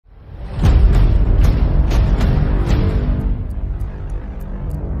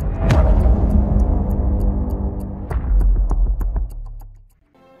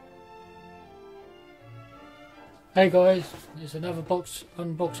Hey guys, it's another box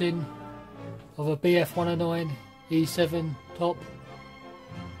unboxing of a BF 109E-7 top.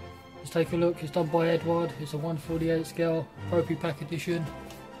 Let's take a look. It's done by Eduard. It's a 1/48 scale ProfiPACK edition.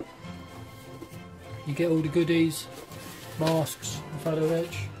 You get all the goodies, masks, and photo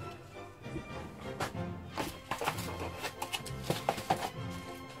etch.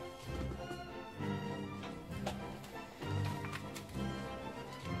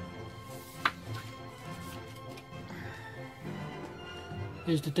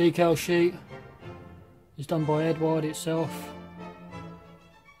 Here's the decal sheet. It's done by Eduard itself.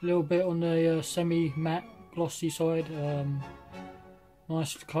 A little bit on the semi-matte glossy side.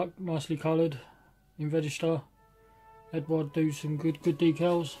 Nicely coloured in register. Eduard do some good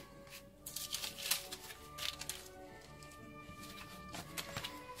decals.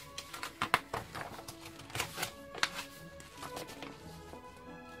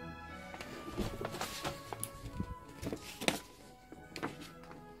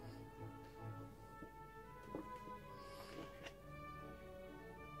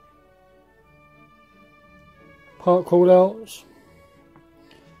 Part callouts.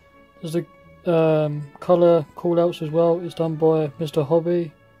 There's the colour callouts as well. It's done by Mr.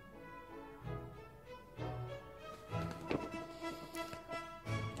 Hobby.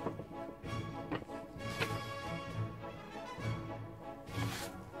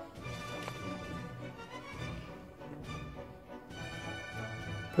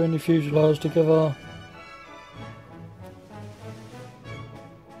 Putting the fuselage together.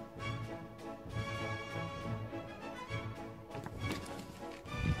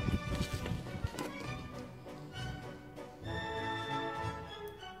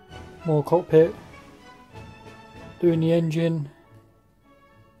 More cockpit, doing the engine,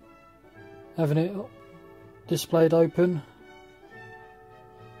 having it displayed open.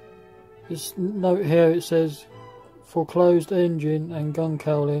 This note here, it says for closed engine and gun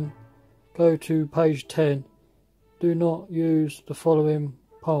cowling, go to page 10. Do not use the following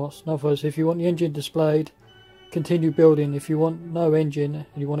parts. In other words, if you want the engine displayed, continue building. If you want no engine and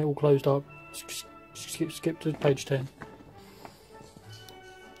you want it all closed up, skip to page 10.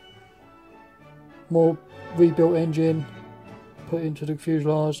 More rebuilt engine put into the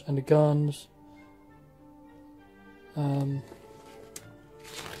fuselage and the guns.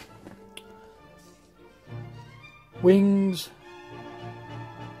 Wings,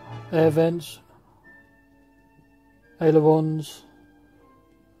 air vents, ailerons,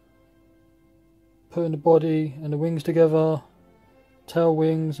 putting the body and the wings together, tail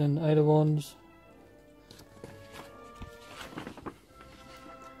wings and ailerons.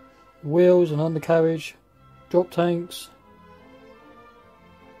 Wheels and undercarriage, drop tanks,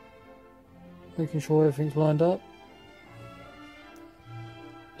 making sure everything's lined up.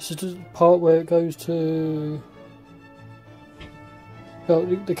 This is the part where it goes to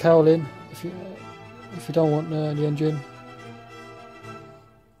the cowling if you don't want the engine.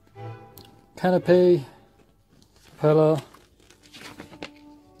 Canopy, propeller.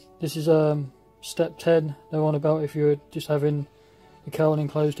 This is step 10. They're on about if you're just having the cowling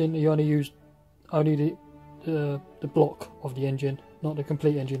closed in, you only use the block of the engine, not the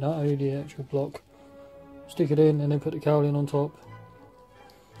complete engine, only the actual block. Stick it in and then put the cowling on top.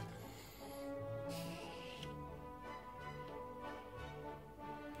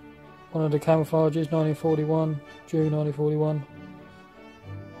 One of the camouflages, 1941, June 1941.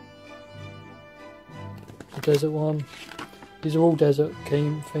 The desert one. These are all desert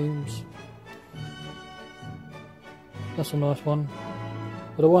themes. That's a nice one.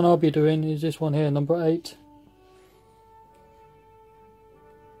 But the one I'll be doing is this one here, number 8.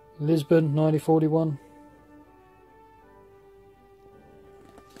 Lisbon, 1941.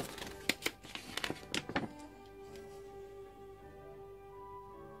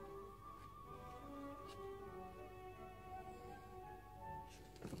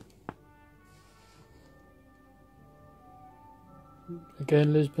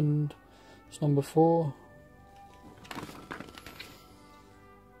 Again, Lisbon, it's number 4.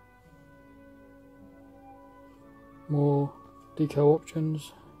 More decal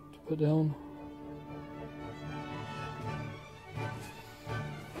options to put down.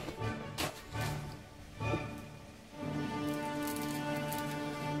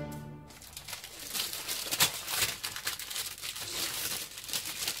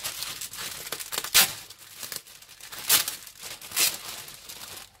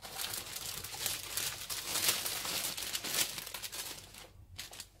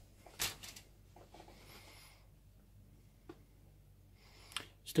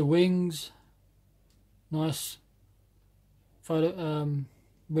 It's the wings, nice photo,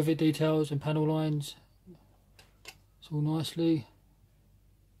 rivet details and panel lines. all nicely.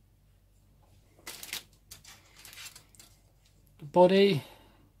 The body.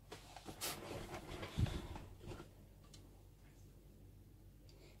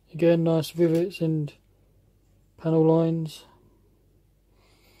 Again, nice rivets and panel lines.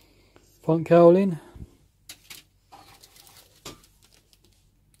 Front cowling.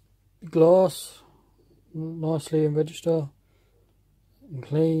 Glass, nicely in register and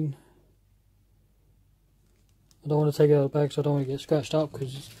clean. I don't want to take it out of the bag, so I don't want to get scratched up,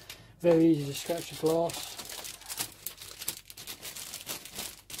 because it's very easy to scratch the glass.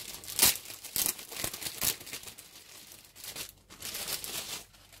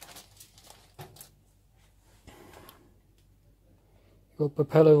 Got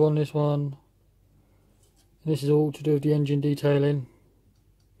propeller on this one. This is all to do with the engine detailing.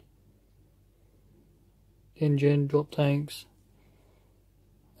 Engine, drop tanks,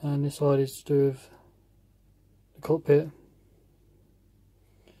 and this side is to do with the cockpit,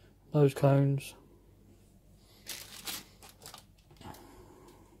 nose cones,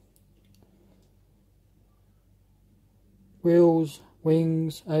 wheels,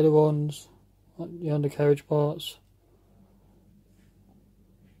 wings, ailerons, the undercarriage parts.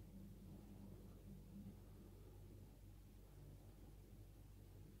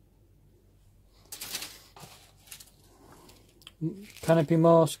 Canopy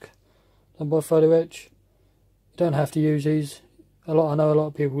mask done by photo etch. You don't have to use these. I know a lot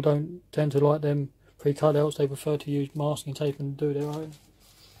of people don't tend to like them pre-cut outs. They prefer to use masking tape and do their own.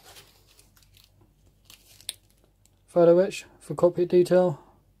 Photo etch for cockpit detail.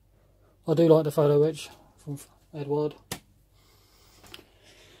 I do like the photo etch from Eduard.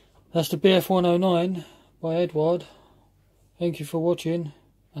 That's the BF109 by Eduard. Thank you for watching,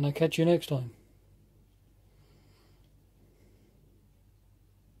 and I'll catch you next time.